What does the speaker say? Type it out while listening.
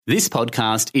This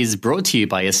podcast is brought to you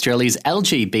by Australia's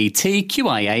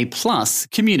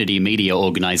LGBTQIA+ community media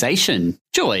organisation,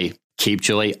 Joy. Keep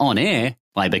Joy on air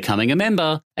by becoming a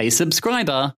member, a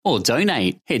subscriber, or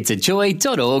donate. Head to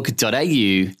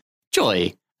joy.org.au.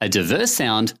 Joy, a diverse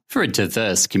sound for a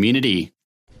diverse community.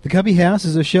 The Cubby House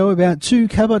is a show about two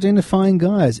cub-identifying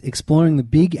guys exploring the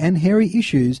big and hairy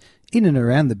issues in and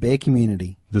around the bear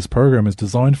community. This program is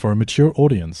designed for a mature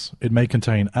audience. It may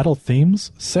contain adult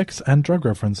themes, sex and drug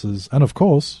references, and of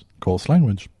course, coarse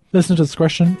language. Listener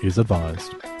discretion is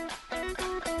advised.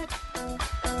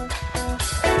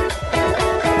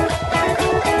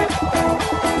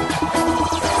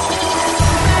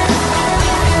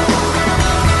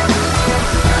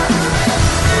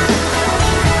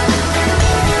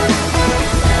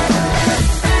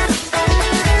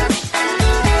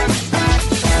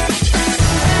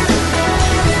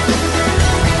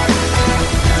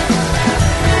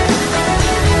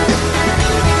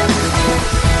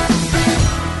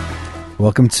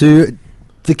 Welcome to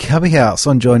the Cubby House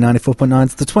on Joy 94.9.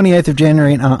 It's the 28th of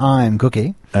January and I'm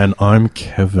Cookie. And I'm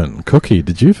Kevin. Cookie,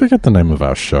 did you forget the name of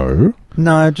our show?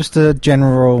 No, just a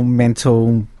general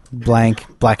mental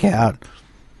blackout,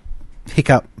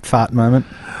 hiccup, fart moment.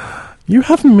 You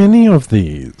have many of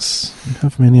these. I'm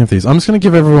just going to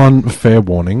give everyone a fair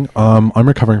warning. I'm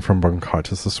recovering from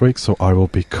bronchitis this week, so I will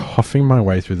be coughing my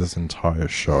way through this entire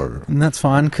show. And that's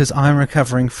fine, because I'm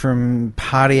recovering from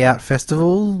party out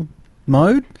festival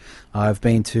mode. I've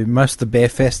been to most of the Bear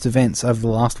Fest events over the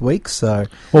last week, so...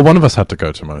 Well, one of us had to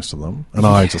go to most of them, and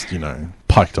I just,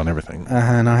 piked on everything.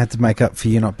 And I had to make up for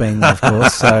you not being there, of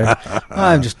course, so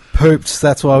I'm just pooped.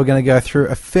 That's why we're going to go through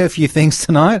a fair few things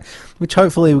tonight, which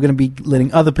hopefully we're going to be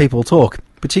letting other people talk,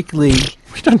 particularly...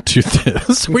 We don't do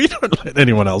this. We don't let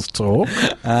anyone else talk.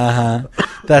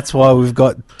 That's why we've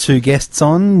got two guests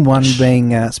on, one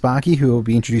being Sparky, who we'll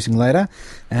be introducing later,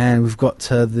 and we've got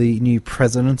the new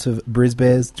president of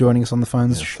Brisbears joining us on the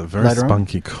phones the very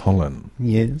spunky Colin.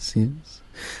 Yes.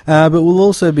 But we'll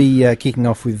also be kicking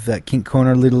off with Kink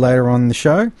Corner a little later on in the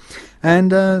show,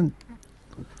 and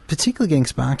particularly getting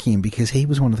Sparky in because he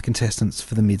was one of the contestants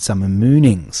for the Midsummer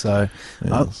Mooning. So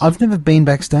yes. I've never been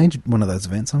backstage at one of those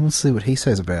events. I want to see what he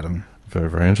says about him. Very,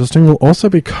 very interesting. We'll also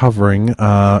be covering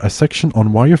a section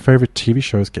on why your favourite TV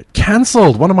shows get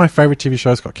cancelled. One of my favourite TV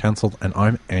shows got cancelled, and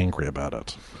I'm angry about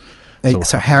it.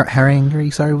 So how angry,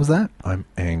 was that? I'm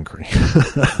angry.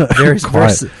 Very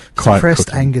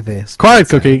suppressed anger there. Quiet,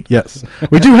 Cookie, yes.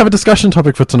 We do have a discussion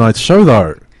topic for tonight's show,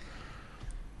 though.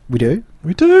 We do?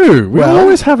 We do. We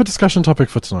always have a discussion topic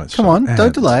for tonight's show. Come on,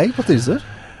 don't delay. What is it?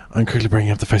 I'm quickly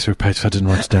bringing up the Facebook page because I didn't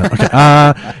write it down.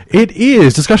 Okay, it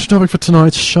is discussion topic for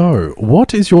tonight's show.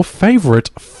 What is your favourite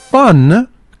fun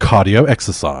cardio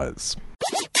exercise?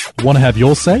 Want to have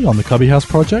your say on the Cubby House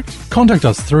project? Contact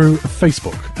us through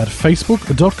Facebook at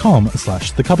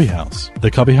facebook.com/The Cubby House.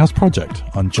 The Cubby House Project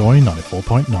on Joy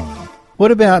 94.9.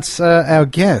 What about our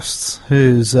guests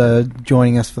who's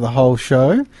joining us for the whole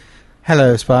show?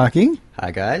 Hello, Sparky. Hi,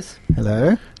 guys.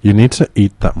 Hello. You need to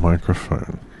eat that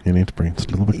microphone. You need to bring it a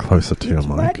little bit closer to your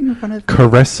mic. Right in front of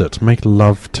Caress it. Make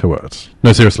love to it.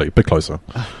 No, seriously, a bit closer.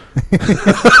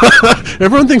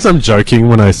 Everyone thinks I'm joking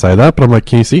when I say that, but I'm like,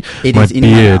 can you see?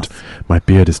 My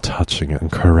beard is touching it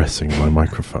and caressing my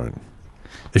microphone.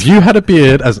 If you had a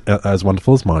beard as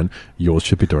wonderful as mine, yours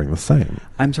should be doing the same.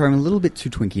 I'm sorry, I'm a little bit too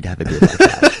twinky to have a beard like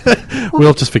that.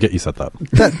 We'll just forget you said that.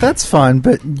 That's fine,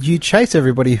 but you chase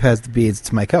everybody who has the beards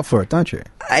to make up for it, don't you?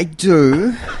 I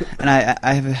do, and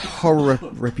I have a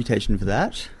horrible reputation for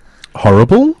that.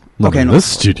 Horrible? Not okay, in this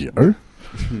studio.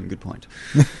 Good point.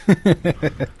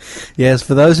 Yes,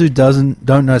 for those who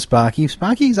don't know Sparky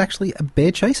is actually a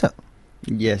bear chaser.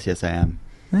 Yes, I am.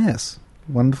 Yes.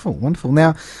 Wonderful.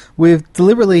 Now, we've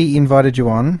deliberately invited you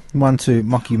on, one, to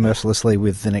mock you mercilessly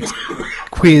with the next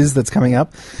quiz that's coming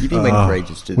up. You've been waiting for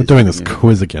ages to do this. We're doing this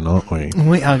quiz again, aren't we?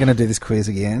 We are going to do this quiz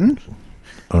again.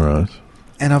 All right.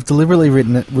 And I've deliberately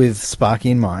written it with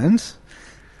Sparky in mind.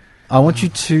 I want you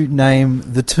to name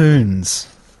the tunes.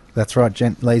 That's right,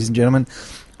 ladies and gentlemen.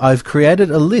 I've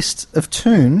created a list of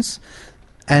tunes,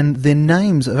 and their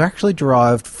names are actually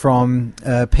derived from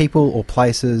people or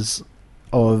places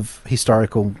of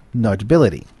historical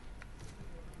notability.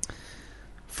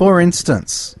 For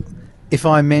instance, if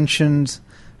I mentioned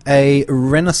a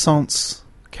Renaissance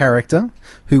character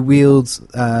who wields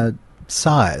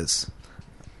sais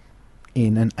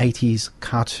in an 80s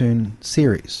cartoon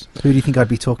series, who do you think I'd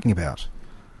be talking about?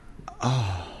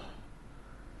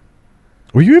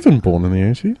 Were you even born in the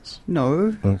 80s?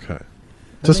 No. Okay.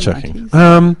 Just checking.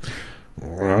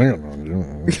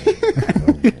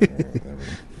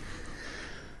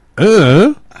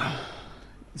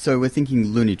 So we're thinking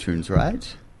Looney Tunes,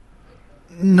 right?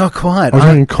 Not quite. Was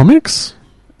it in comics?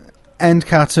 And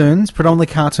cartoons,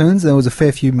 predominantly cartoons. There was a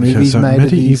fair few movies made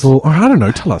medieval. of these. I don't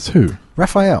know. Tell us who.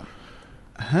 Raphael.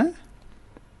 Huh?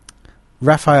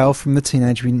 Raphael from the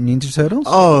Teenage Mutant Ninja Turtles.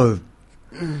 Oh,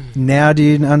 Now do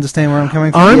you understand where I'm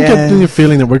coming from? I'm Yeah. getting the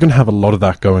feeling that we're going to have a lot of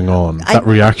that going on. That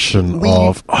reaction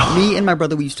of me and my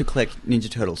brother, we used to collect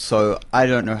Ninja Turtles, so I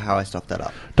don't know how I stopped that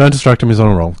up. don't distract him. He's on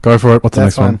a roll. Go for it. What's the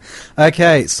That's next one? fine.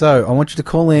 Okay, so I want you to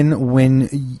call in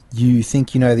when you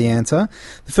think you know the answer.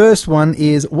 The first one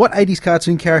is, what 80s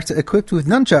cartoon character equipped with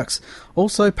nunchucks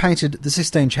also painted the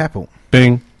Sistine Chapel?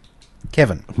 Bing.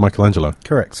 Kevin. Michelangelo.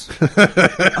 Correct.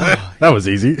 That was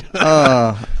easy.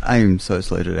 I'm so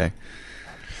slow today.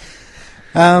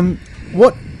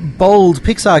 What bold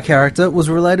Pixar character was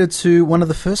related to one of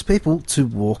the first people to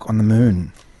walk on the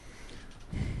moon?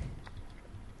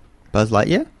 Buzz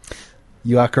Lightyear?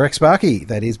 You are correct, Sparky.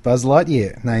 That is Buzz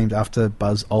Lightyear, named after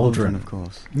Buzz Aldrin. Of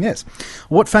course. Yes.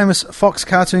 What famous Fox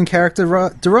cartoon character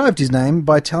derived his name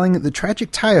by telling the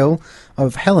tragic tale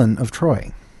of Helen of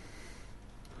Troy?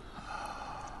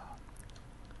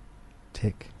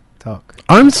 Tick tock.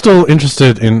 I'm still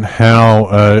interested in how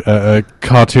a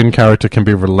cartoon character can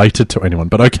be related to anyone,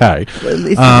 but okay. Well,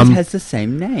 it has the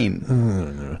same name.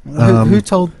 Who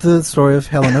told the story of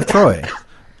Helen of Troy?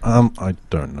 I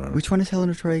don't know. Which one is Helen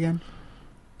of Troy again?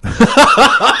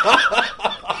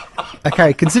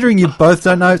 Okay, considering you both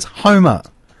don't know, it's Homer.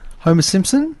 Homer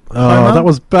Simpson? Oh, Homer? that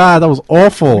was bad. That was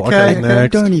awful. Okay, Okay, okay.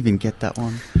 next. Don't even get that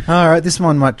one. All right, this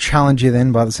one might challenge you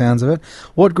then by the sounds of it.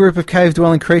 What group of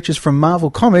cave-dwelling creatures from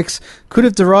Marvel Comics could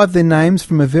have derived their names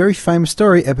from a very famous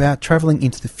story about travelling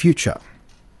into the future?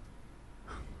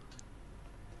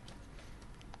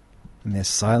 And there's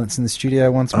silence in the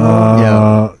studio once more.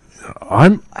 Yeah.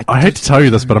 I hate to tell you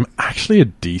this, but I'm actually a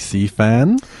DC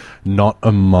fan, not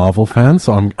a Marvel fan.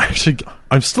 So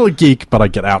I'm still a geek, but I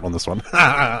get out on this one.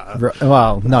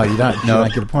 Well, no, you don't. You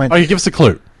don't get a point. Oh, you give us a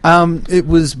clue. It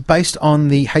was based on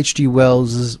the H.G.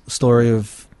 Wells' story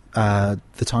of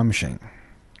the Time Machine.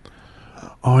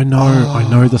 Oh, I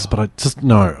know this, but just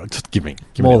give me the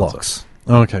answer. Morlocks.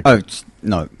 Oh, okay. Oh,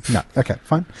 no. No, okay,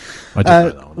 fine. I did know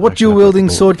that one. What Actually, dual-wielding I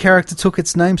thought- sword character took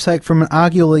its namesake from an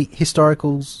arguably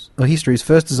history's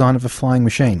first design of a flying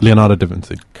machine? Leonardo da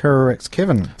Vinci. Correct,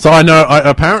 Kevin. So I know.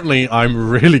 Apparently, I'm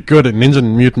really good at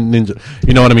Mutant Ninja.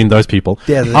 You know what I mean? Those people.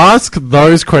 Yeah, Ask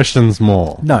those questions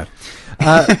more. No.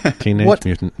 Teenage What-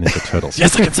 Mutant Ninja Turtles.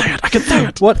 Yes, I can say it. I can say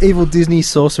it. What evil Disney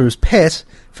sorcerer's pet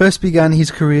first began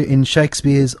his career in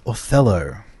Shakespeare's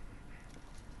Othello?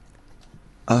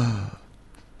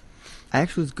 I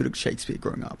actually was good at Shakespeare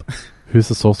growing up. Who's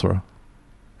the sorcerer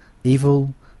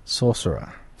Evil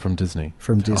sorcerer from Disney?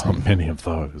 from Disney. Oh, many of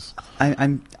those.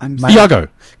 I'm Iago.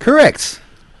 Correct.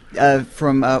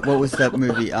 from what was that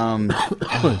movie?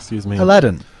 Excuse me.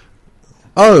 Aladdin.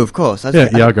 Oh, of course.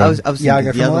 Iago. I was thinking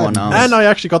Iago the from other one. Aladdin. And I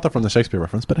actually got that from the Shakespeare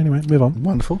reference. But anyway, move on.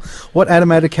 Wonderful. What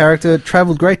animated character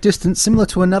travelled great distance similar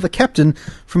to another captain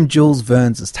from Jules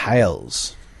Verne's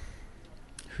Tales?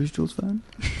 Who's Jules Verne?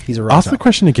 He's a writer. Ask the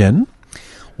question again.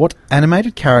 What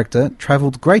animated character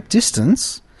travelled great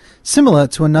distance similar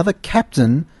to another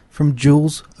captain from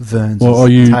Jules Verne's Well, are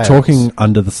you Tales? talking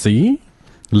under the sea?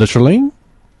 Literally?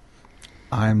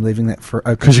 I'm leaving that for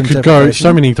open Because you could go interpretation.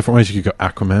 so many different ways. You could go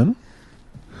Aquaman.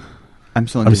 I'm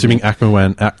still. I'm assuming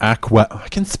Aquaman. I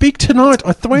can speak tonight.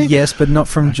 I thought. Yes, but not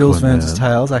from Jules Aquaman. Verne's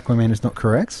Tales. Aquaman is not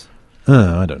correct.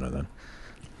 I don't know then.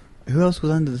 Who else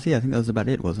was under the sea? I think that was about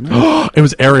it, wasn't it? It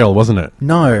was Ariel, wasn't it?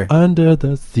 No. Under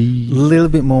the A sea. little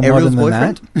bit more Ariel's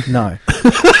modern than that. No.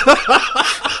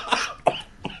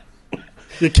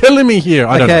 You're killing me here.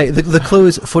 I don't know. Okay, the clue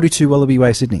is 42 Wallaby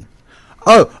Way, Sydney.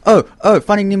 Oh!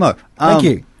 Finding Nemo. Thank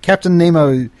you. Captain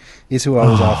Nemo is who I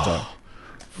was after.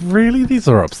 Really? These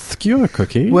are obscure,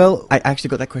 Cookie. Well, I actually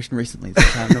got that question recently.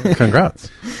 So I don't know. Congrats.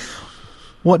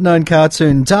 what known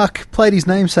cartoon duck played his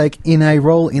namesake in a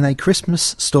role in A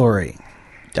Christmas Story?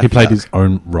 He played his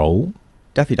own role.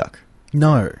 Daffy Duck.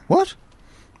 No. What?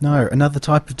 No, another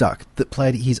type of duck that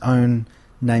played his own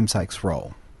namesake's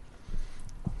role.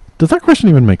 Does that question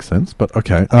even make sense? But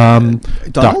okay.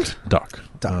 Donald? Duck.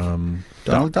 Duck.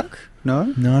 Donald Duck? No?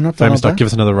 No, not Famous Donald duck. Duck. Give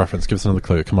us another reference. Give us another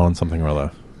clue. Come on, something or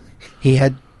other.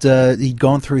 He'd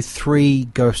gone through 3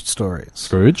 ghost stories.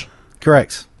 Scrooge?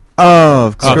 Correct. Oh,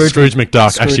 of course. Scrooge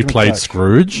McDuck Scrooge actually played McDuck.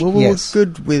 Scrooge. Well, Yes. we're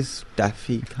good with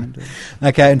Daffy, kind of.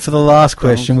 Okay, and for the last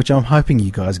question, which I'm hoping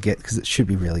you guys get because it should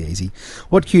be really easy.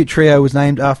 What cute trio was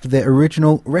named after their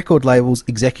original record label's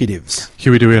executives?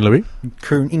 Huey, Dewey, and Louie.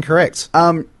 Incorrect.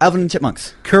 Alvin and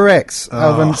Chipmunks. Correct.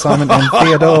 Alvin, Simon, and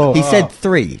Theodore. He said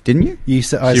 3, didn't you? I Huey,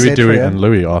 said Dewey, trio. and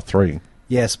Louie are 3.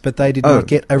 Yes, but they did Oh, not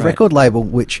get a right. record label,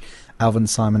 which Alvin,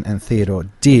 Simon, and Theodore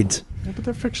did. Yeah, but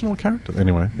they're fictional characters.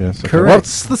 Anyway, yes. Okay. Correct.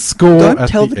 What's the score? Don't at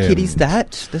tell the end? kiddies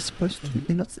that. They're supposed to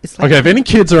be not... It's like Okay, if any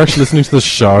kids are actually listening to the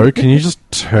show, can you just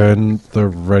turn the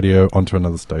radio onto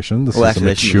another station? This Well, is a actually,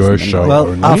 they should mature listen show anyway. Well,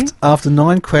 only. after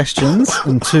 9 questions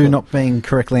and 2 not being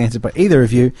correctly answered by either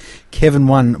of you, Kevin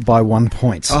won by 1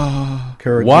 point. Oh,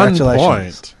 Congratulations. 1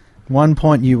 point. 1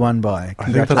 point you won by. I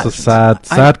think that's a Congratulations.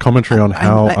 sad commentary on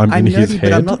how I'm in know his you, head.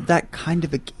 but I'm not that kind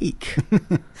of a geek.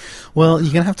 Well,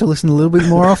 you're going to have to listen a little bit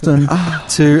more often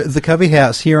to The Cubby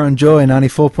House here on Joy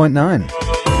 94.9.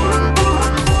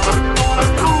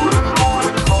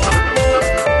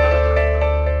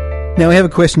 Now, we have a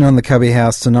question on The Cubby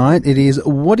House tonight. It is,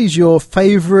 what is your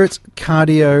favourite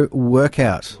cardio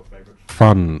workout?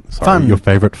 Fun. Sorry, Fun. your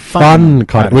favourite Fun fun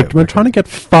kind. cardio We're trying to get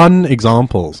fun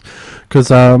examples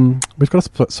because we've got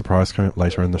a surprise coming up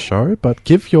later in the show. But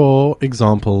give your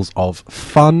examples of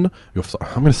fun.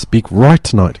 I'm going to speak right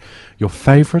tonight. Your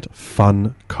favourite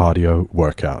fun cardio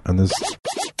workout, and there's.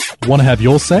 Want to have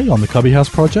your say on the Cubby House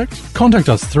project? Contact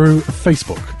us through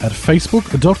Facebook at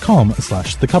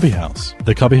facebook.com/The Cubby House.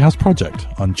 The Cubby House Project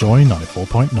on Joy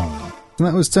 94.9. And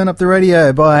that was Turn Up the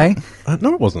Radio by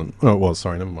No, it wasn't. No, it was.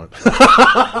 Sorry, never mind.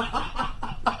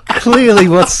 clearly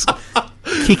what's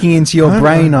kicking into your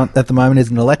brain at the moment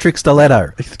is an electric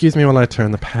stiletto. Excuse me while I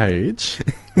turn the page.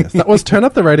 Yes, that was Turn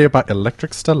Up the Radio by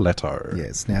Electric Stiletto.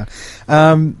 Yes. Now,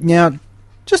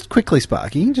 just quickly,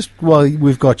 Sparky, just while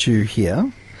we've got you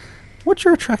here, what's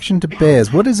your attraction to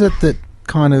bears? What is it that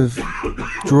kind of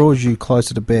draws you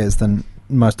closer to bears than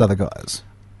most other guys?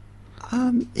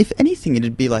 If anything,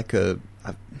 it'd be like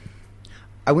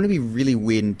I want to be really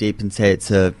weird and deep and say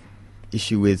it's a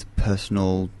issue with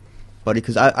personal body,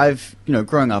 because I've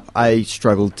growing up, I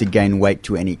struggled to gain weight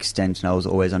to any extent, and I was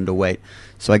always underweight.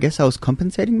 So I guess I was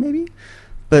compensating, maybe.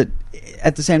 But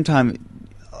at the same time,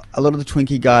 a lot of the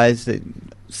Twinkie guys,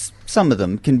 some of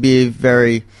them can be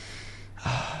very,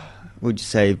 would you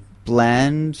say,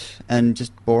 bland and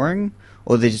just boring,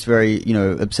 or they're just very,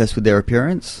 obsessed with their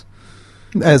appearance.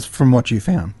 As from what you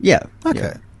found. Yeah. Okay.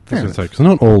 Yeah. I was going to say, because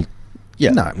not all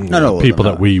Yeah. No. Not all of people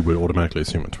them, that no. we would automatically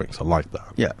assume are twinks are like that.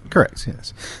 Yeah. Correct,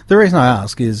 yes. The reason I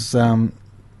ask is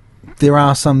there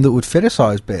are some that would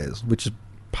fetishize bears, which is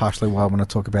partially why I want to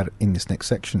talk about it in this next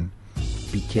section.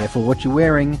 Be careful what you're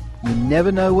wearing. You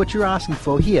never know what you're asking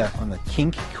for here on the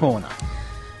Kink Corner.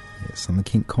 Yes, on the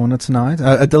Kink Corner tonight.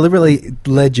 I deliberately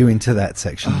led you into that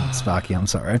section, Sparky, I'm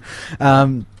sorry.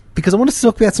 Because I wanted to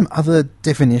talk about some other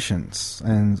definitions,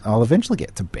 and I'll eventually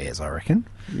get to bears, I reckon,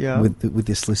 with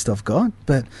this list I've got.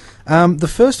 But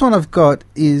the first one I've got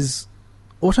is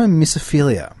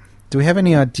automissophilia. Do we have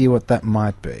any idea what that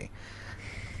might be?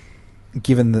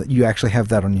 Given that you actually have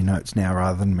that on your notes now,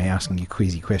 rather than me asking you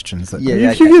queasy questions. That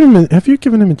Yeah. Have you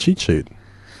given him a cheat sheet?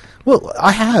 Well,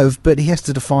 I have, but he has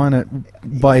to define it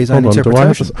by his own Hold on,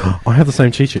 interpretation. I have the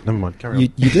same cheat sheet. Never mind. Carry on.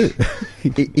 You do.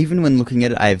 Even when looking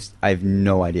at it, I have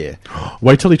no idea.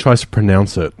 Wait till he tries to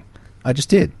pronounce it. I just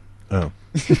did. Oh.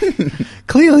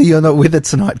 Clearly, you're not with it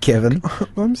tonight, Kevin.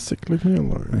 I'm sick. Leave me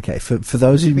alone. Okay, for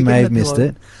those who Can we may get have a missed pillow?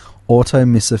 it,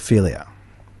 automissophilia.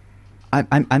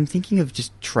 I'm thinking of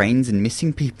just trains and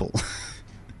missing people.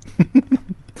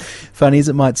 Funny as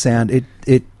it might sound,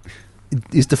 it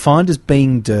is defined as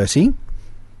being dirty.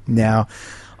 Now,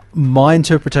 my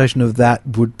interpretation of that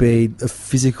would be a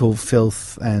physical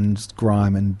filth and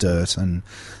grime and dirt and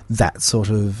that sort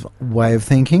of way of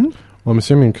thinking. Well, I'm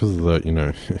assuming because of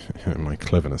the, my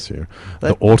cleverness here,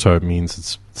 But- the auto means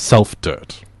it's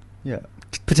self-dirt. Yeah.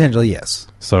 Potentially, yes.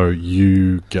 So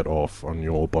you get off on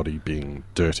your body being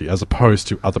dirty as opposed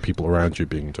to other people around you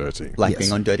being dirty. Like Yes.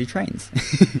 being on dirty trains.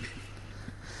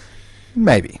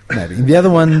 Maybe. The other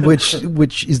one, which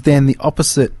is then the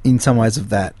opposite in some ways of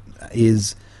that,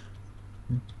 is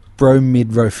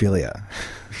bromidrophilia,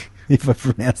 if I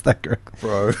pronounced that correctly.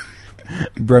 Bro.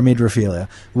 Bromidrophilia,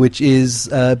 which is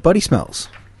body smells.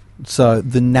 So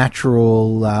the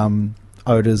natural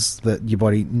odours that your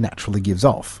body naturally gives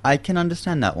off. I can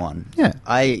understand that one. Yeah.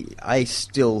 I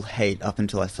still hate, up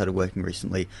until I started working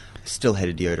recently, I still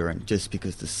hated deodorant just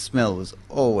because the smell was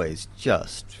always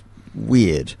just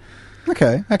weird.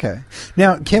 Okay.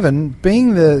 Now, Kevin,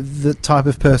 being the type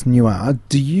of person you are,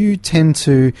 do you tend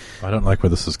to I don't like where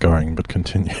this is going, but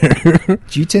continue.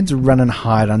 run and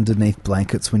hide underneath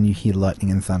blankets when you hear lightning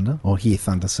and thunder, or hear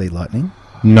thunder, see lightning?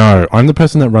 No, I'm the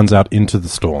person that runs out into the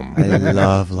storm. I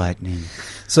love lightning.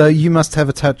 So you must have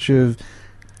a touch of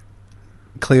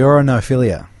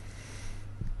chlororophilia.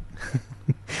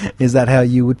 Is that how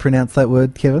you would pronounce that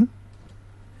word, Kevin?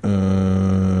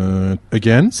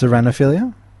 Again?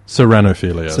 Serranophilia?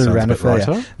 Serranophilia. Sounds a bit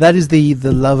brighter. That is the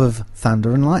love of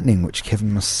thunder and lightning, which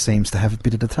Kevin seems to have a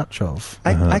bit of a touch of.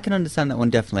 I can understand that one,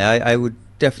 definitely. I would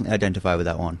definitely identify with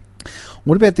that one.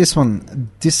 What about this one?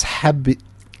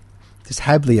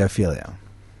 Dyshabliophilia.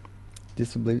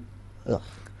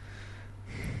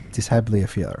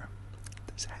 Dyshabliophilia.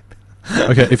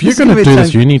 Okay, if you're going to do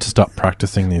this, you need to start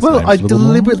practicing these names. Well, I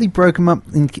deliberately broke them up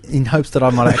in hopes that I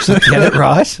might actually get it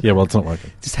right. Yeah, well, it's not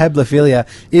working. Dyshabliophilia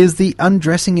is the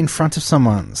undressing in front of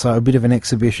someone, so a bit of an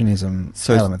exhibitionism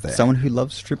element there. Someone who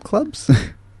loves strip clubs?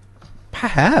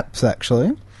 Perhaps,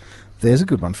 actually. There's a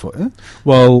good one for you.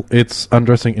 Well, it's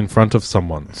undressing in front of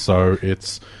someone, so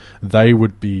they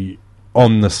would be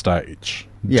on the stage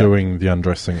doing the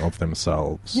undressing of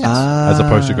themselves, as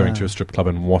opposed to going to a strip club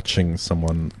and watching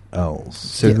someone else.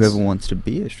 So whoever wants to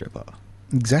be a stripper.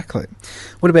 Exactly.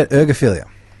 What about ergophilia?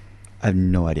 I have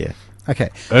no idea. Okay.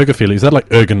 Ergophilia, is that like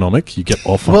ergonomic? You get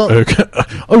off on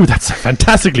Oh, that's a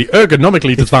fantastically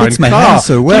ergonomically designed fits my car. hand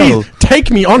so well. Please, take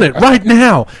me on it right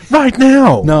now. Right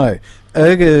now. No.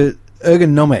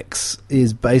 Ergonomics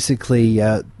is basically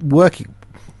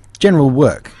general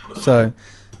work. So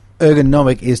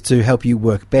ergonomic is to help you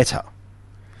work better.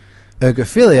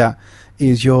 Ergophilia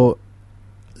is your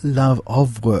love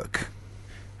of work.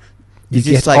 You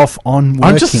get off on working.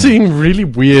 I'm just seeing really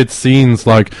weird scenes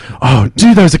like, oh,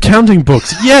 do those accounting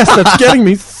books. Yes, that's getting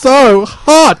me so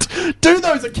hot. Do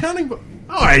those accounting books.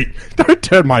 Oh, don't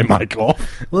turn my mic off.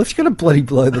 Well, if you're going to bloody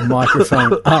blow the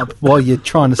microphone up while you're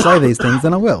trying to say these things,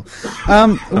 then I will.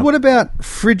 What about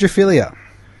frigophilia?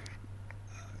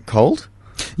 Cold?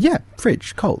 Yeah,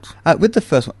 fridge, cold. With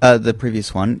the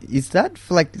previous one, is that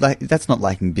for like that's not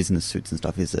like in business suits and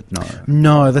stuff, is it? No.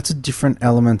 No, that's a different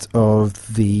element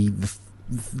of the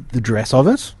dress of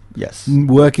it. Yes.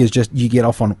 Work is just you get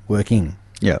off on working.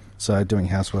 Yeah. So doing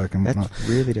housework and whatnot. That's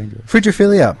really dangerous.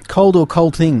 Frigophilia, cold or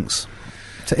cold things.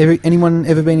 So anyone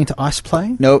ever been into ice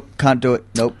play? Nope, can't do it.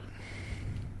 Nope.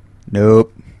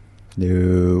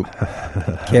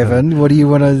 Kevin, what do you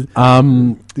want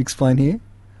to explain here?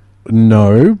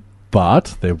 No,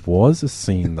 but there was a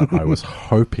scene that I was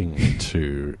hoping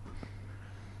to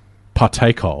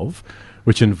partake of,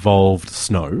 which involved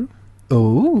snow.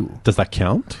 Oh. Does that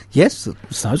count? Yes,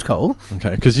 snow's cold.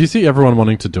 Okay, because you see everyone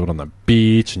wanting to do it on the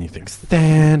beach, and you think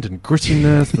sand and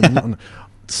grittiness. But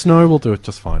snow will do it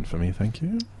just fine for me, thank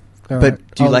you. But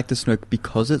do you like the snow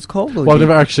because it's cold? Or well, I've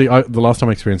never actually. The last time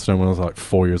I experienced snow when I was like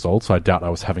 4 years old, so I doubt I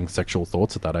was having sexual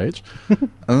thoughts at that age.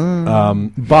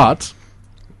 But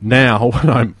now, when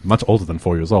I'm much older than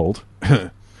 4 years old,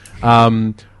 it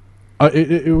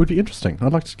would be interesting.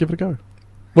 I'd like to give it a go.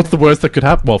 What's the worst that could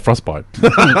happen? Well, frostbite.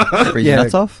 Freeze your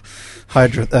nuts off?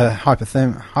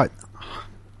 Hydrothermia?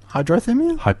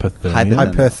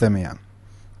 Hyperthermia.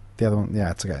 The other one,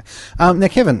 yeah, it's okay. Now,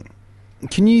 Kevin,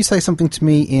 can you say something to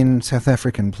me in South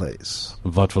African, please?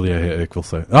 Wat wil jy ek wil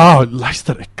sê? Oh,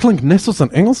 luister, ek klink net soos 'n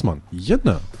Engelsman.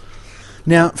 Jenne.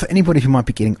 Now, for anybody who might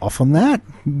be getting off on that,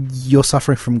 you're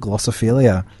suffering from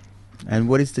glossophilia. And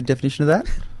what is the definition of that?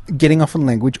 Getting off on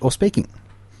language or speaking.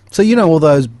 So you know all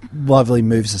those lovely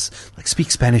moves, like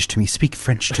speak Spanish to me, speak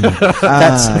French to me.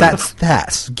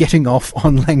 That's getting off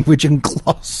on language and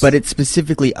gloss. But it's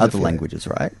specifically other languages,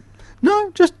 right?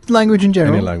 No, just language in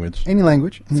general. Any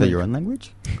language. So your own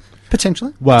language?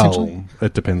 Potentially. Well,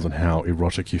 it depends on how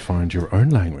erotic you find your own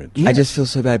language. I just feel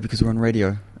so bad because we're on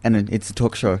radio and it's a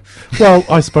talk show. Well,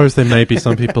 I suppose there may be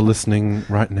some people listening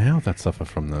right now that suffer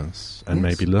from this and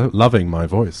may be loving my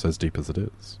voice as deep as it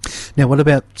is. Now, what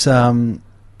about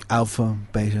alpha,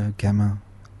 beta, gamma,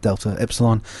 delta,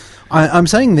 epsilon? I'm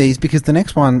saying these because the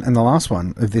next one and the last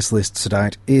one of this list to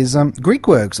date is Greek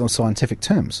words or scientific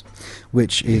terms,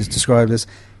 which is described as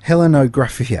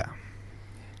Helenographia.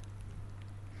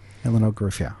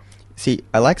 See,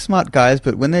 I like smart guys,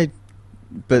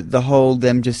 but the whole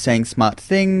them just saying smart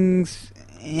things.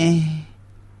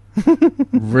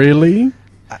 Really?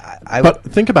 But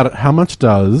think about it. How much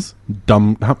does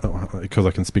because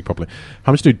I can speak properly,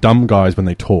 how much do dumb guys when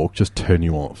they talk just turn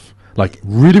you off? Like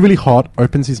really, really hot,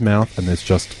 opens his mouth, and there's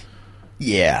just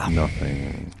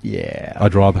nothing. Yeah.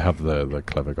 I'd rather have the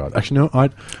clever guy. Actually, no,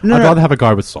 I'd rather have a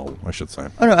guy with soul, I should say.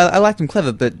 Oh no, I like them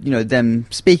clever, but them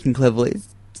speaking cleverly is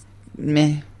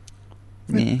meh.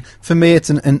 For me, it's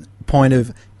an point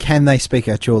of can they speak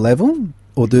at your level,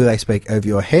 or do they speak over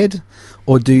your head,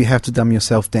 or do you have to dumb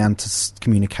yourself down to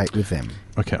communicate with them?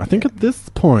 Okay, I think at this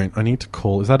point I need to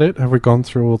call. Is that it? Have we gone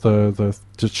through all the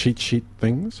cheat sheet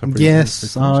things?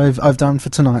 Yes, I've done for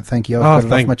tonight. Thank you. I've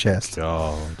got it off my chest.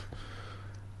 God.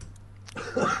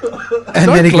 And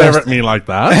Don't then he glare goes, at me like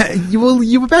that. you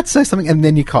were about to say something, and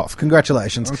then you cough.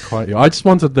 Congratulations.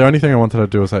 The only thing I wanted to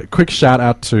do was a quick shout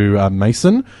out to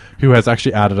Mason, who has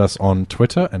actually added us on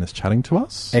Twitter and is chatting to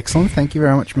us. Excellent. Thank you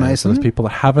very much, So Mason. there's people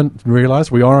that haven't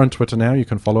realised, we are on Twitter now. You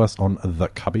can follow us on The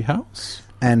Cubby House.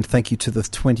 And thank you to the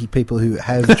 20 people who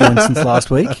have joined since last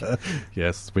week.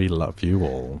 Yes, we love you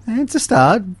all. And it's a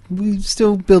start. We're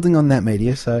still building on that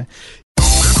media, so...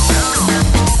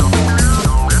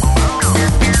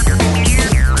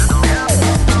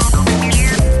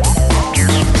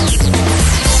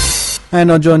 And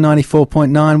on Joy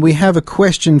 94.9, we have a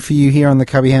question for you here on the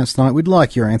Cubby House tonight we'd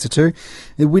like your answer to.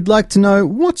 We'd like to know,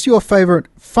 what's your favourite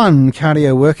fun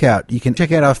cardio workout? You can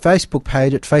check out our Facebook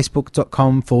page at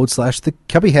facebook.com/The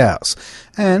Cubby House.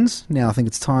 And now I think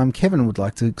it's time Kevin would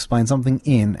like to explain something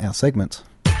in our segment.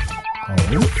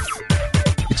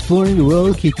 Exploring the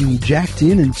world, keeping you jacked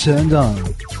in and turned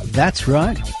on. That's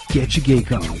right, get your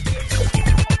geek on.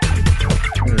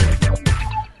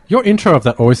 Your intro of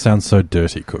that always sounds so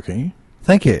dirty, Cookie.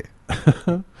 Thank you.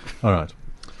 All right.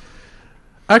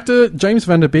 Actor James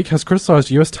Van Der Beek has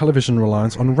criticised US television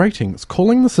reliance on ratings,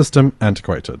 calling the system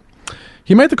antiquated.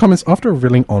 He made the comments after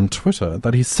revealing on Twitter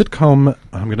that his sitcom,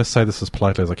 I'm going to say this as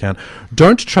politely as I can,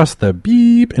 Don't Trust the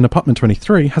Beep in Apartment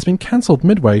 23 has been cancelled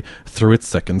midway through its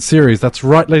second series. That's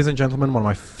right, ladies and gentlemen, one of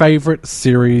my favourite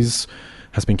series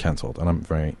has been cancelled, and I'm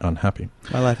very unhappy.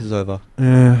 My life is over.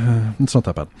 It's not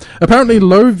that bad. Apparently,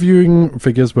 low viewing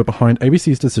figures were behind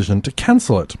ABC's decision to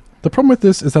cancel it. The problem with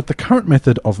this is that the current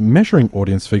method of measuring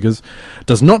audience figures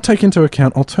does not take into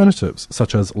account alternatives,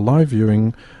 such as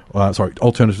alternatives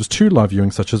to live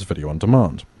viewing, such as video on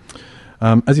demand.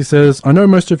 As he says, I know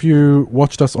most of you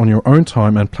watched us on your own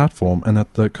time and platform, and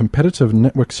that the competitive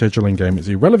network scheduling game is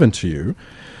irrelevant to you.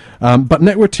 But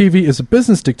network TV is a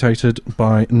business dictated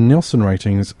by Nielsen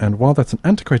ratings, and while that's an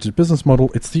antiquated business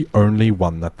model, it's the only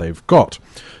one that they've got.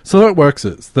 So how it works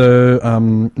is, the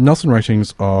Nielsen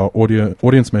ratings are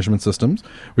audience measurement systems,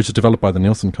 which are developed by the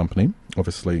Nielsen company,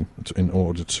 obviously in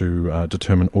order to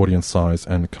determine audience size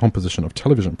and composition of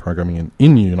television programming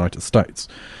in the United States.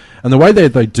 And the way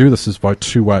they do this is by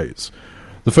two ways.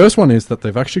 The first one is that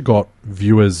they've actually got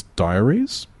viewers'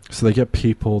 diaries. So they get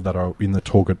people that are in the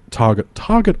target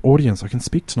audience. I can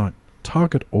speak tonight.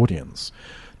 Target audience.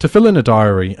 To fill in a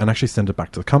diary and actually send it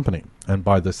back to the company. And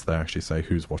by this, they actually say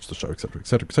who's watched the show, etc.,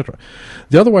 etc., etc.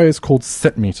 The other way is called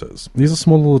set meters. These are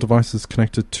small little devices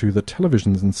connected to the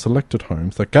televisions in selected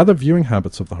homes that gather viewing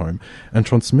habits of the home and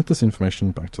transmit this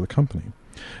information back to the company.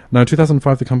 Now, in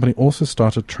 2005, the company also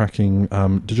started tracking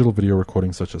digital video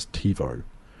recordings such as TiVo,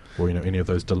 or any of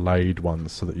those delayed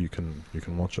ones, so that you can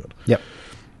watch it. Yep.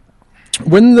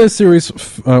 When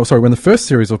the first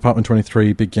series of Apartment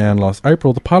 23 began last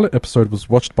April, the pilot episode was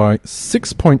watched by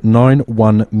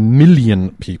 6.91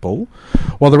 million people,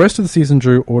 while the rest of the season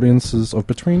drew audiences of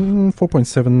between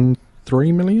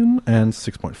 4.73 million and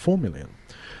 6.4 million.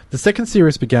 The second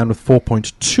series began with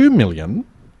 4.2 million,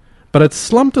 but it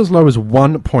slumped as low as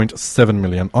 1.7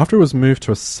 million after it was moved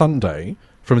to a Sunday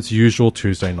from its usual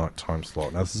Tuesday night time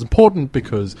slot. Now, this is important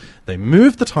because they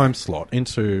moved the time slot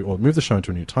moved the show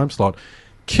into a new time slot,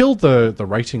 killed the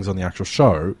ratings on the actual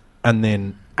show, and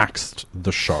then axed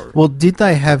the show. Well, did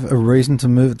they have a reason to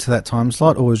move it to that time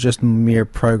slot, or was it just mere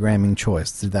programming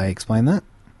choice? Did they explain that?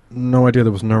 No idea.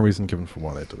 There was no reason given for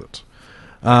why they did it.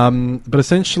 But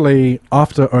essentially,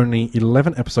 after only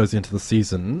 11 episodes into the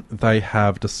season, they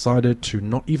have decided to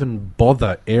not even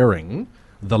bother airing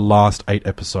the last 8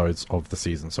 episodes of the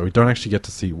season, so we don't actually get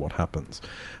to see what happens.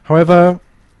 However,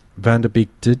 Van Der Beek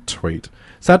did tweet,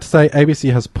 sad to say,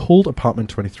 ABC has pulled Apartment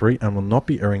 23 and will not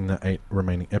be airing the 8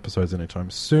 remaining episodes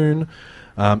anytime soon.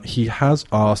 He has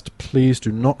asked, please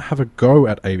do not have a go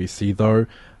at ABC, though.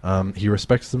 He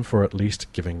respects them for at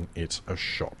least giving it a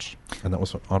shot. And that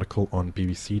was an article on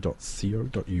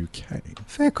bbc.co.uk.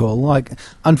 Fair call.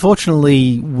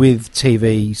 Unfortunately, with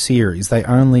TV series, they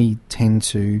only tend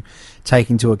to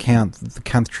take into account the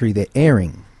country they're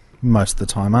airing most of the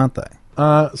time, aren't they?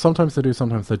 Sometimes they do,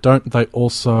 sometimes they don't. They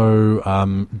also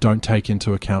don't take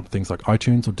into account things like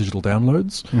iTunes or digital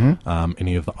downloads. Mm-hmm.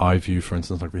 Any of the iView, for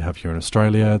instance, like we have here in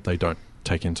Australia, they don't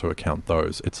take into account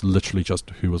those. It's literally just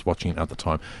who was watching it at the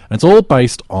time. And it's all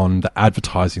based on the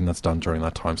advertising that's done during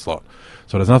that time slot.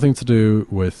 So it has nothing to do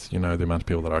with, the amount of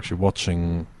people that are actually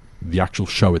watching the actual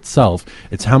show itself.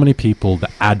 It's how many people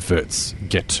the adverts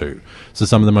get to. So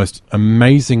some of the most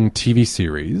amazing TV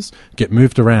series get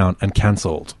moved around and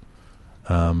cancelled.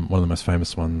 One of the most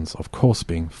famous ones, of course,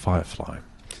 being Firefly.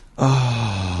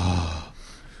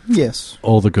 Yes.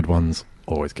 All the good ones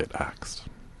always get axed.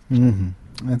 Mm-hmm.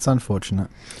 It's unfortunate.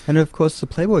 And of course, the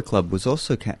Playboy Club was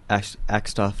also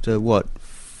axed after, what,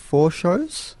 4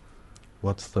 shows?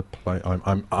 What's the play?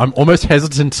 I'm almost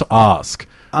hesitant to ask.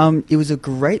 It was a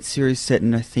great series set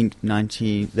in, I think,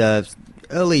 the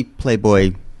early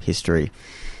Playboy history.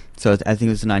 So I think it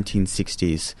was the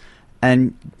 1960s.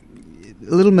 And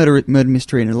a little murder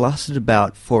mystery, and it lasted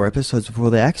about 4 episodes before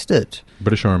they axed it.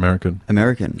 British or American?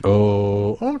 American.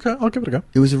 Oh, okay. I'll give it a go.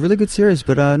 It was a really good series,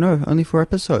 but no, only 4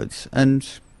 episodes. And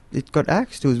it got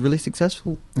axed. It was really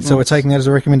successful. So we're taking that as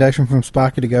a recommendation from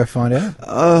Sparky to go find out?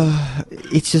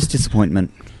 It's just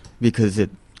disappointment because it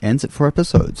ends at 4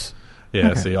 episodes.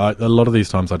 Yeah, Okay. see, a lot of these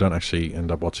times I don't actually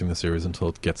end up watching the series until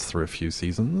it gets through a few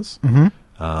seasons. Mm-hmm.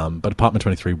 But Apartment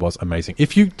 23 was amazing.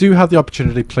 If you do have the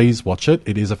opportunity, please watch it.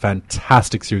 It is a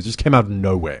fantastic series. It just came out of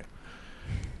nowhere.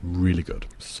 Really good.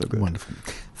 So good. Wonderful.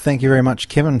 Thank you very much,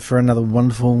 Kevin, for another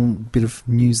wonderful bit of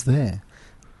news there.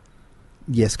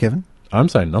 Yes, Kevin? I'm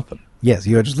saying nothing. Yes,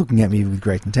 you're just looking at me with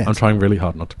great intent. I'm trying really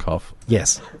hard not to cough.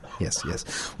 Yes.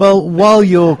 Well, while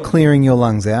you're clearing your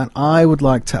lungs out, I would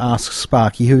like to ask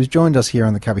Sparky, who has joined us here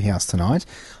on the Cubby House tonight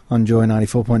on Joy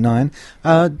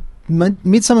 94.9,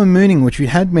 Midsummer Mooning, which we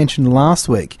had mentioned last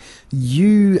week,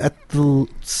 you at the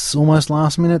almost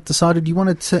last minute decided you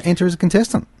wanted to enter as a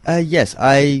contestant. Yes,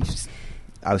 I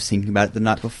was thinking about it the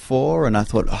night before, and I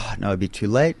thought, no, it'd be too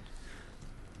late.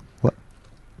 What?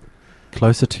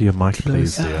 Closer to your mic,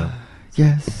 please, dear.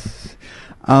 Yes.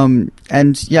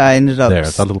 And yeah, I ended up... There,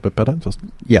 is that a little bit better? Just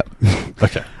Yep.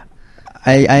 okay.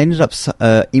 I ended up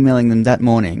emailing them that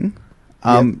morning,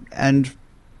 Yep. and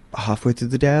halfway through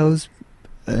the day I was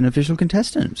an official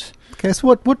contestant. Okay, so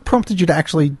what prompted you to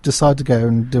actually decide to go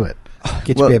and do it?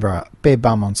 Get your bare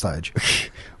bum on stage.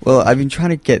 Well, I've been trying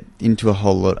to get into a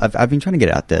whole lot... I've been trying to get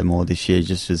out there more this year,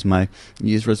 just as my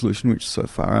New Year's resolution, which so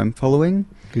far I'm following.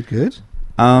 Good.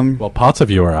 Well, parts of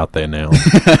you are out there now.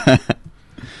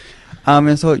 And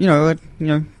I thought,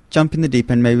 jump in the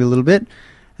deep end maybe a little bit.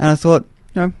 And I thought,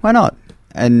 why not?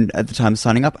 And at the time of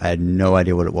signing up, I had no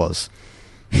idea what it was.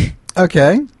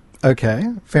 Okay,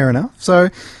 fair enough. So,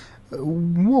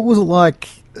 what was it like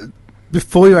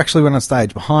before you actually went on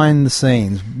stage, behind the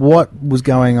scenes? What was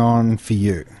going on for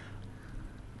you?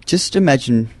 Just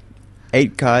imagine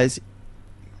 8 guys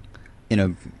in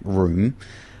a room,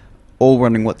 all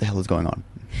wondering what the hell is going on.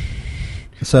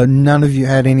 So none of you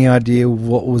had any idea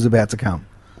what was about to come?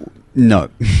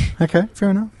 No. Okay, fair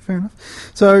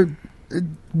enough. So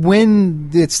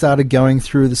when it started going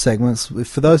through the segments,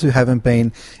 for those who haven't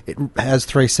been, it has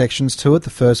 3 sections to it. The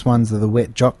first one's the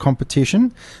wet jock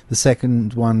competition, the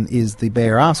second one is the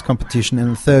bare ass competition,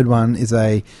 and the third one is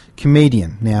a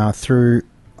comedian. Now, through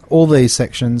all these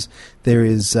sections, there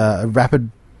is a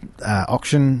rapid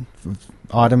auction of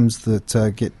items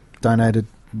that get donated.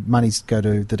 Monies go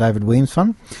to the David Williams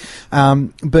Fund.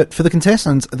 But for the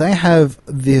contestants, they have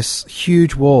this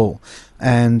huge wall,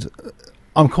 and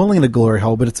I'm calling it a glory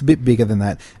hole, but it's a bit bigger than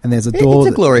that. And there's a door.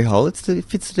 It's a glory hole. It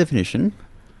fits the definition.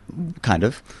 Kind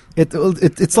of.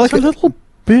 It's like a little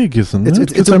big, isn't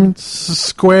it? It's a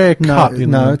square cut.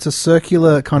 No, it's a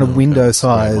circular kind of window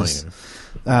size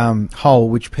hole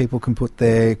which people can put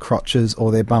their crotches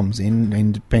or their bums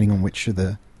in depending on which of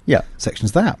the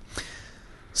sections they are.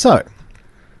 So,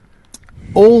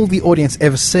 all the audience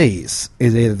ever sees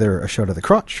is either a shot of the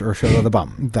crotch or a shot of the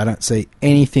bum. They don't see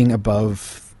anything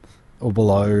above or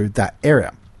below that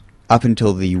area. Up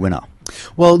until the winner.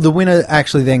 Well, the winner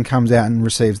actually then comes out and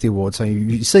receives the award, so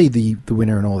you see the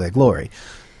winner in all their glory,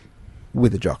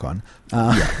 with a jock on.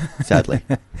 Sadly.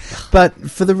 But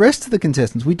for the rest of the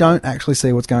contestants, we don't actually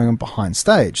see what's going on behind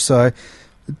stage. So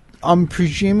I'm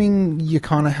presuming you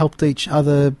kind of helped each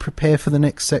other prepare for the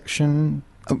next section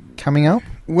coming up?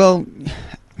 Well,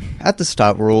 at the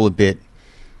start, we're all a bit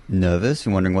nervous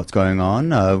and wondering what's going on.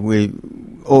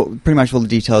 Pretty much all the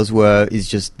details is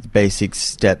just the basic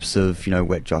steps of,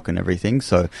 wet jock and everything.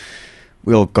 So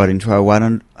we all got into our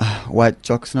white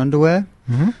jocks and underwear.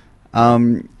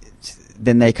 Mm-hmm.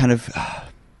 Then they kind of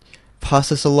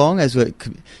pass us along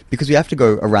because we have to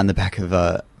go around the back of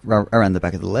the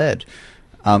lead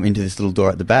into this little door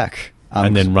at the back.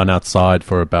 And then run outside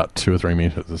for about 2 or 3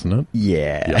 meters, isn't it?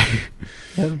 Yeah.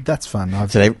 Yeah, that's fun.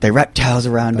 So they wrap towels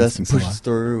around us and push us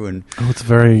through. And it's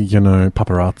very,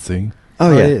 paparazzi.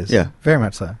 Oh, yeah. It is. Yeah. Very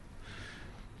much so.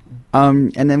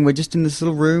 And then we're just in this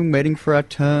little room waiting for our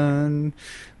turn,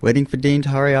 waiting for Dean to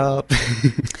hurry up.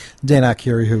 Dan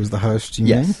Arcuri, who was the host, you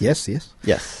mean? Yes.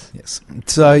 Yes.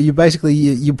 So you basically,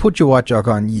 you put your white jock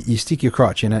on, you stick your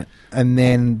crotch in it, and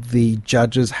then the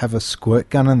judges have a squirt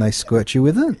gun and they squirt you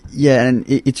with it? Yeah, and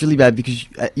it's really bad because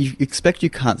you expect you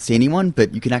can't see anyone,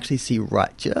 but you can actually see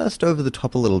right just over the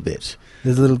top a little bit.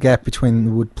 There's a little gap between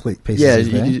the wood pieces. Yeah,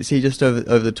 there. you see just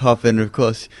over the top, and of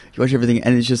course, you watch everything,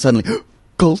 and it's just suddenly,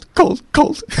 cold.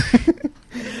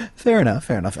 Fair enough.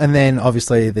 And then,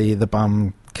 obviously, the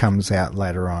bum comes out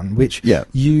later on, which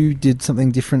you did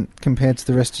something different compared to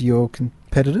the rest of your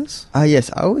competitors? Yes,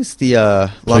 I was the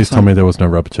last Please tell me there was no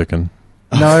rubber chicken.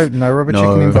 No rubber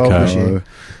chicken involved this year.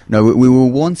 No, we were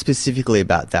warned specifically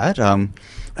about that. And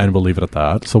we'll leave it at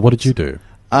that. So what did you do?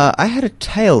 I had a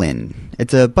tail in.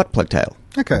 It's a butt plug tail.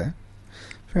 Okay.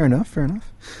 Fair enough.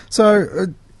 So,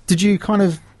 did you kind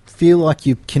of feel like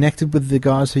you connected with the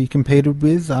guys who you competed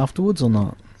with afterwards or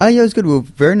not? Yeah, it was good. We were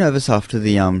very nervous after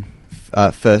the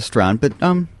first round, but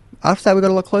after that we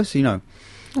got a lot closer, Okay.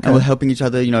 And we're helping each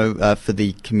other, for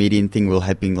the comedian thing, we're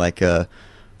helping,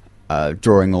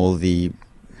 drawing all the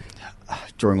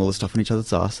stuff on each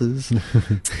other's asses.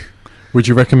 Would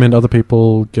you recommend other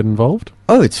people get involved?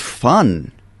 Oh, it's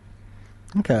fun.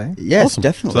 Okay. Yes, awesome.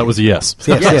 definitely. So that was a yes.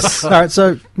 Yes. All right,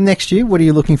 so next year, what are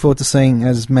you looking forward to seeing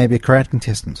as maybe a crowd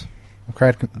contestant?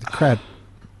 Crowd.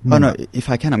 Oh, no, if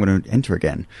I can, I'm going to enter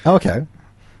again. Oh, okay.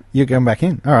 You're going back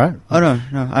in. All right. Oh, no,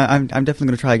 I'm definitely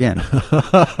going to try again.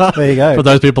 There you go. For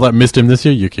those people that missed him this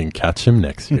year, you can catch him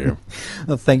next year.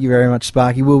 Well, thank you very much,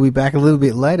 Sparky. We'll be back a little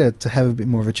bit later to have a bit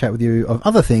more of a chat with you of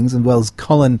other things, as well as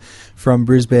Colin from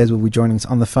Brisbane Bears will be joining us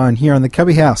on the phone here on the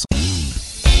Cubby House.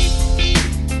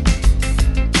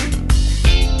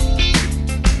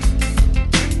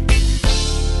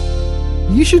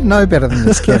 You should know better than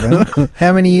this, Kevin.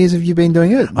 How many years have you been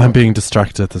doing it? I'm being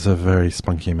distracted. There's a very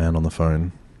spunky man on the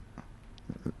phone.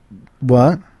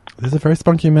 What? There's a very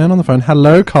spunky man on the phone.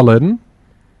 Hello, Colin.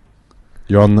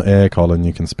 You're on the air, Colin.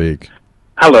 You can speak.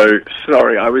 Hello.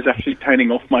 Sorry, I was actually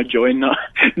turning off my Joy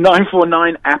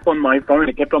 949 app on my phone.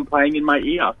 It kept on playing in my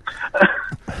ear.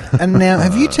 And now,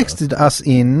 have you texted us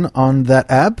in on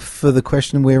that app for the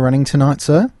question we're running tonight,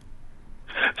 sir?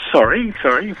 Sorry.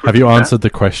 Have you answered the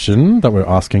question that we're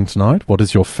asking tonight? What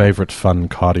is your favourite fun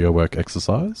cardio work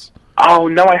exercise? Oh,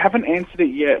 no, I haven't answered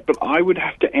it yet, but I would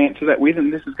have to answer that with,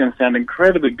 and this is going to sound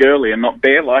incredibly girly and not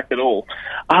bear-like at all,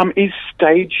 is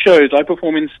stage shows. I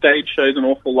perform in stage shows an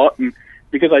awful lot, and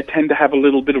because I tend to have a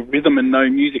little bit of rhythm and no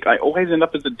music, I always end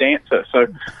up as a dancer.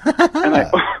 And I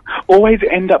always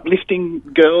end up lifting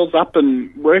girls up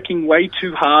and working way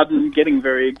too hard and getting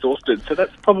very exhausted. So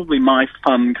that's probably my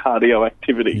fun cardio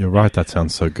activity. You're right, that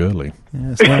sounds so girly.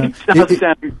 Yes, it does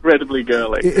sound incredibly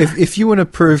girly. If you want to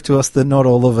prove to us that not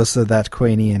all of us are that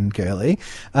queenie and girly,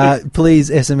 please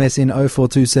SMS in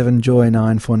 0427 Joy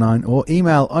 949 or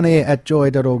email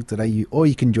onair@joy.org.au, or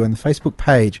you can join the Facebook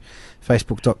page,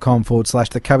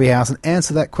 facebook.com/The Cubby House, and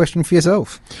answer that question for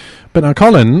yourself. But now,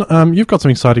 Colin, you've got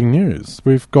some exciting news.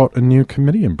 We've got a new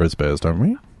committee in Brisbane, don't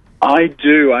we? I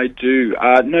do.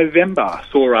 November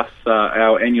saw us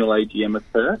our annual AGM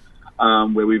occur,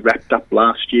 where we wrapped up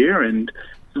last year and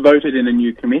voted in a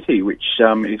new committee, which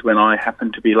is when I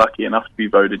happened to be lucky enough to be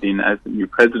voted in as the new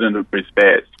president of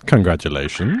Brisbane.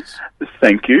 Congratulations.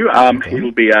 Thank you.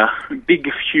 It'll be a big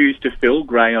shoes to fill.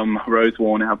 Graham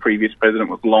Rosewarne, our previous president,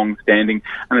 was long-standing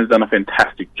and has done a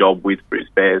fantastic job with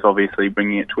Brisbane, obviously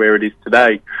bringing it to where it is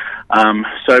today.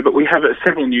 But we have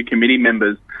several new committee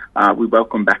members. We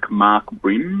welcome back Mark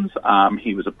Brims.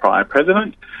 He was a prior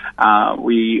president.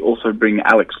 We also bring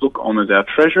Alex Look on as our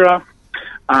treasurer.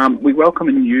 We welcome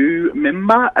a new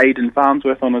member, Aidan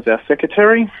Farnsworth, on as our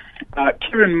secretary.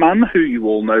 Kieran Munn, who you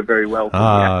all know very well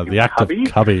from the active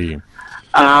Cubby,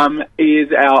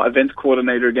 is our events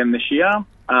coordinator again this year.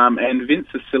 And Vince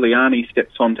Siciliani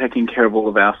steps on taking care of all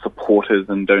of our supporters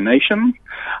and donations.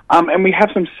 And we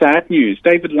have some sad news.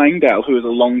 David Langdale, who is a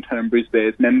long-term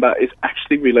Brisbane member, is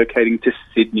actually relocating to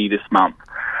Sydney this month.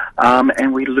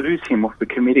 And we lose him off the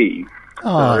committee.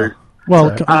 Oh.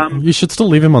 Well, you should still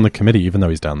leave him on the committee, even though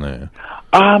he's down there.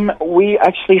 We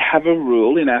actually have a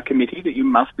rule in our committee that you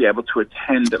must be able to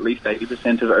attend at least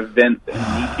 80% of events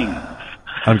and meetings.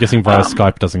 I'm guessing via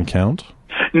Skype doesn't count?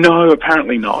 No,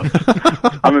 apparently not.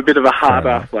 I'm a bit of a hard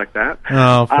ass like that.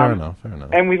 Oh, fair enough.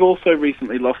 And we've also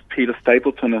recently lost Peter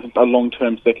Stapleton, a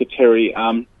long-term secretary,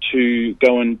 to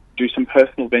go and do some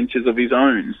personal ventures of his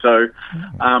own. So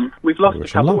we've lost a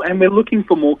couple, and we're looking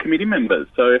for more committee members.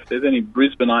 So if there's any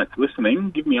Brisbaneites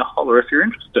listening, give me a holler if you're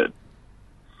interested.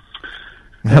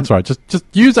 That's right. Just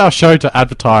use our show to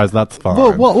advertise. That's fine.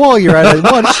 Well, while you're at it,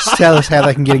 why don't you just tell us how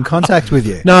they can get in contact with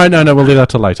you? No. We'll leave that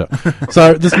till later.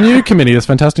 So this new committee, this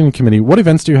fantastic new committee, what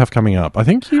events do you have coming up? I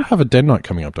think you have a Den Night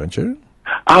coming up, don't you?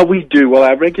 We do. Well,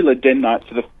 our regular Den Nights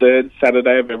are the third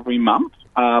Saturday of every month.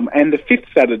 And the fifth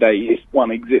Saturday, if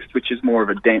one exists, which is more of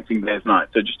a Dancing Bears night,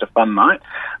 so just a fun night.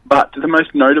 But the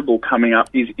most notable coming up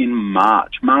is in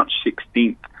March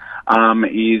 16th.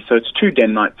 So it's 2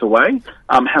 Den Nights away.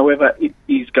 However, it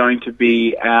is going to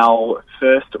be our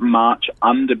first March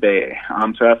Underbear.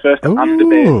 So our first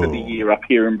Underbear for the year up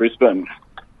here in Brisbane.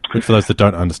 Which, for those that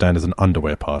don't understand, is an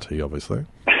underwear party, obviously.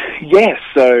 Yes,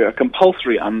 so a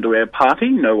compulsory underwear party.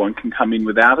 No one can come in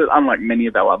without it, unlike many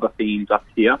of our other themes up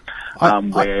here,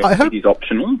 where it is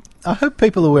optional. I hope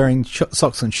people are wearing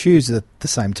socks and shoes at the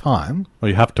same time. Well,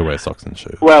 you have to wear socks and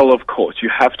shoes. Well, of course,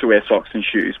 you have to wear socks and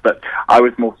shoes, but I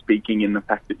was more speaking in the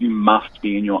fact that you must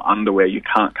be in your underwear. You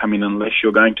can't come in unless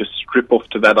you're going to strip off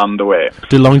to that underwear.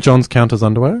 Do long johns count as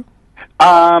underwear?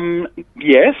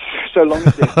 Yes, so long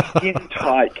as they're skin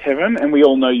tight, Kevin, and we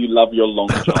all know you love your long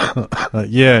john.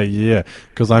 Yeah,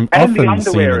 because I'm and often the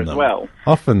underwear seen in as them. well.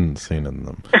 Often seen in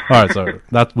them. All right, so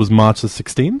that was March the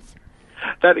 16th?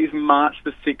 That is March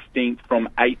the 16th from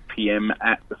 8 p.m.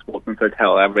 at the Sportsman's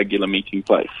Hotel, our regular meeting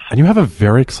place. And you have a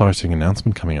very exciting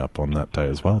announcement coming up on that day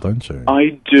as well, don't you?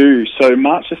 I do. So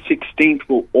March the 16th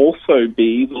will also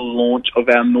be the launch of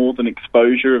our Northern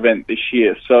Exposure event this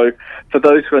year. So for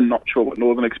those who are not sure what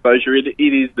Northern Exposure is, it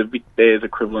is the Vic Bears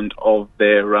equivalent of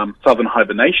their Southern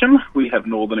Hibernation. We have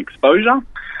Northern Exposure.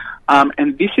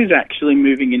 And this is actually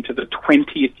moving into the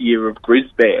 20th year of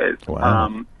Grizz Bears.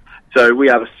 Wow. So we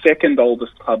are the second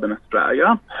oldest club in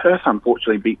Australia. Perth,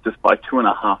 unfortunately, beats us by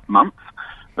 2.5 months.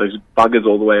 Those buggers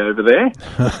all the way over there.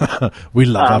 We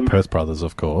love our Perth brothers,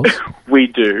 of course. We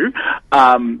do.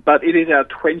 But it is our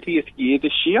 20th year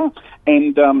this year.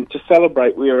 And to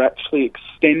celebrate, we are actually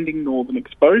extending Northern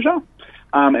Exposure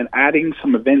and adding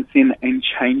some events in and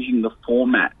changing the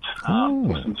format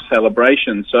for some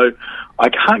celebration. So I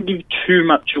can't give too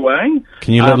much away.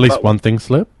 Can you let at least one thing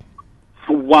slip?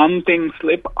 One thing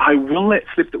slip, I will let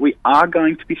slip that we are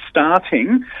going to be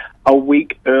starting a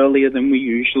week earlier than we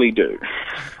usually do.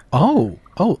 Oh,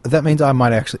 that means I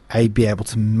might actually be able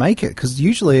to make it, because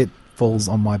usually it falls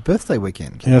on my birthday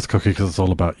weekend. Yeah, it's Cookie, because it's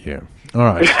all about you. All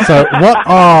right, so what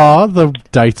are the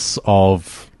dates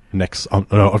of next... no,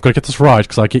 I've got to get this right,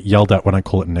 because I get yelled at when I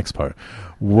call it Nexpo.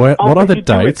 What are the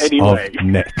dates of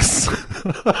Next?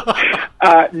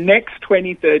 Next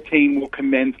 2013 will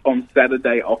commence on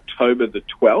Saturday, October the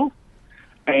 12th,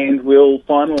 and we'll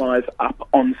finalise up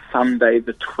on Sunday,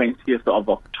 the 20th of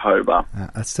October.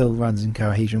 That still runs in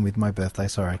cohesion with my birthday.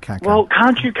 Sorry, I can't come. Well,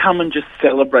 can't you come and just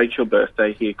celebrate your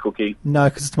birthday here, Cookie? No,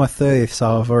 because it's my 30th,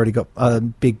 so I've already got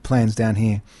big plans down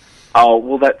here. Oh,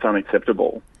 well, that's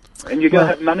unacceptable. And you're going to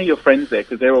have none of your friends there,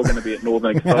 because they're all going to be at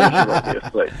Northern Exposure,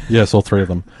 obviously. Yes, all three of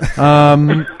them.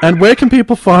 And where can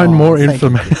people find more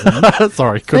information?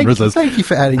 Sorry, couldn't resist. Thank you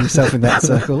for adding yourself in that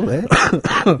circle there.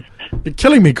 You're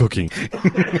killing me, Cookie.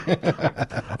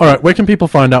 All right, where can people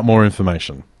find out more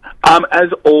information?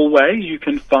 As always, you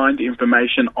can find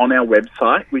information on our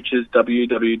website, which is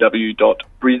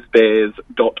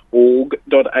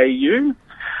www.brisbears.org.au.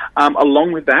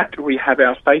 Along with that, we have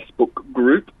our Facebook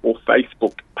group or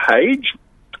Facebook page,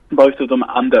 both of them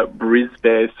under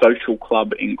Brisbears Social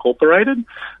Club Incorporated.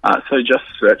 So just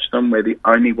search them. We're the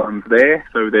only ones there.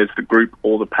 So there's the group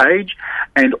or the page.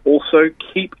 And also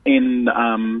keep in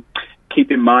mind,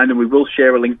 and we will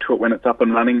share a link to it when it's up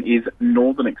and running, is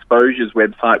Northern Exposure's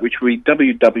website, which will be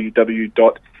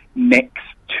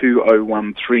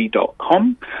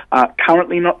www.next2013.com.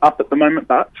 Currently not up at the moment,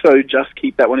 but so just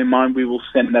keep that one in mind. We will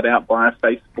send that out via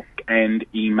Facebook and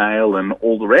email and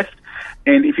all the rest.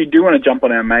 And if you do want to jump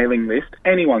on our mailing list,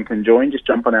 anyone can join. Just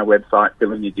jump on our website,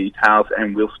 fill in your details,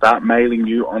 and we'll start mailing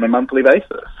you on a monthly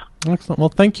basis. Excellent. Well,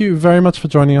 thank you very much for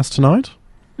joining us tonight.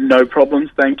 No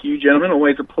problems. Thank you, gentlemen.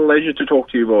 Always a pleasure to talk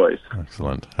to you boys.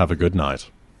 Excellent. Have a good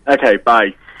night. Okay,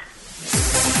 bye.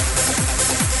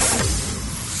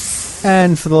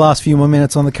 And for the last few more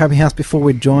minutes on the Cubby House before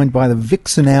we're joined by the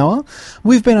Vixen Hour,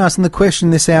 we've been asking the question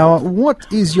this hour, what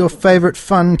is your favourite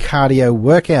fun cardio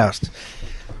workout?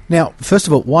 Now, first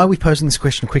of all, why are we posing this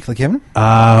question quickly, Kevin?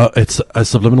 It's a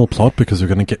subliminal plot because we're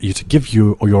going to get you to give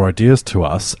you your ideas to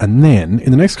us, and then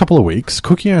in the next couple of weeks,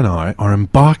 Cookie and I are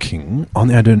embarking on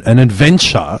an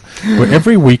adventure where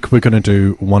every week we're going to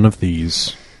do one of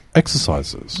these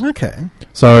exercises. Okay.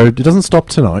 So it doesn't stop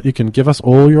tonight. You can give us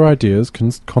all your ideas,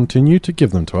 continue to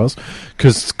give them to us,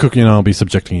 because Cookie and I will be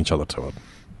subjecting each other to it.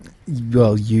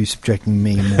 Well, you subjecting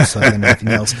me more so than anything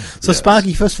else. So,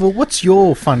 Sparky, first of all, what's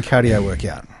your fun cardio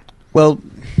workout? Well,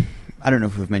 I don't know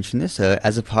if we've mentioned this.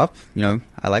 As a pup, I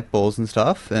like balls and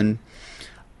stuff, and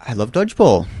I love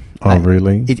dodgeball. Oh,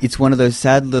 really? It's one of those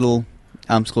sad little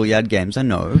schoolyard games, I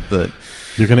know, but...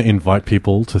 You're going to invite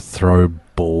people to throw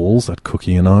balls at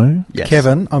Cookie and I? Yes.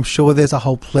 Kevin, I'm sure there's a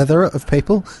whole plethora of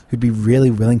people who'd be really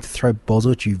willing to throw balls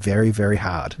at you very, very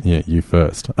hard. Yeah, you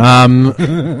first. Pick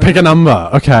a number.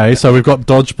 Okay, so we've got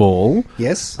dodgeball.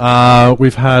 Yes.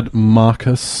 We've had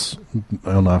Marcus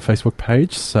on our Facebook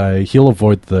page say he'll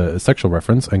avoid the sexual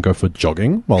reference and go for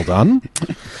jogging. Well done.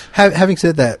 Having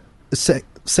said that,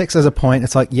 sex as a point,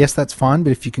 it's like, yes, that's fine,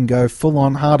 but if you can go full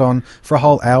on, hard on for a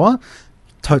whole hour,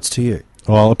 totes to you.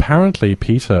 Well, apparently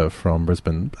Peter from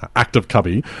Brisbane, active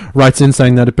cubby, writes in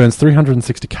saying that it burns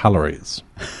 360 calories.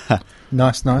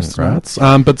 Nice. Congrats.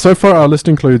 But so far our list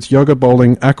includes yoga,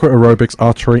 bowling, aqua aerobics,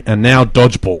 archery, and now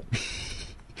dodgeball.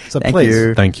 So Thank please,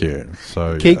 you. Thank you.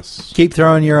 So keep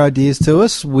throwing your ideas to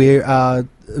us. We are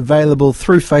available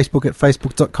through Facebook at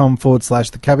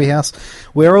facebook.com/The Cubby House.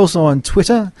 We're also on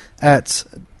Twitter at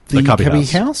The Cubby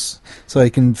House. So you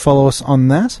can follow us on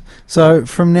that. So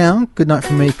from now, good night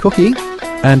from me, Cookie.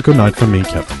 And good night from me,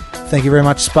 Kevin. Thank you very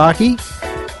much, Sparky.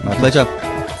 My pleasure.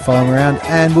 Follow me around,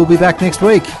 and we'll be back next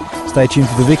week. Stay tuned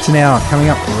for the Vixen Hour coming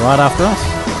up right after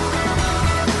us.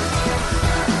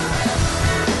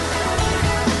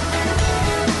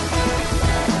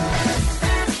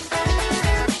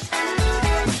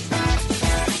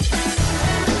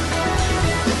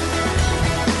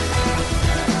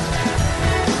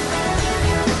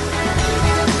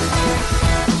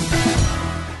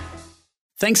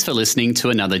 Thanks for listening to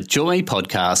another Joy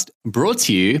podcast brought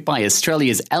to you by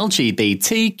Australia's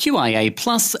LGBTQIA+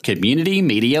 community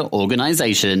media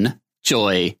organisation,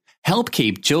 Joy. Help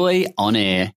keep Joy on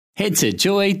air. Head to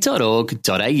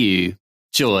joy.org.au.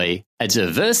 Joy, a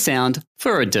diverse sound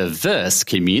for a diverse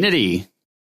community.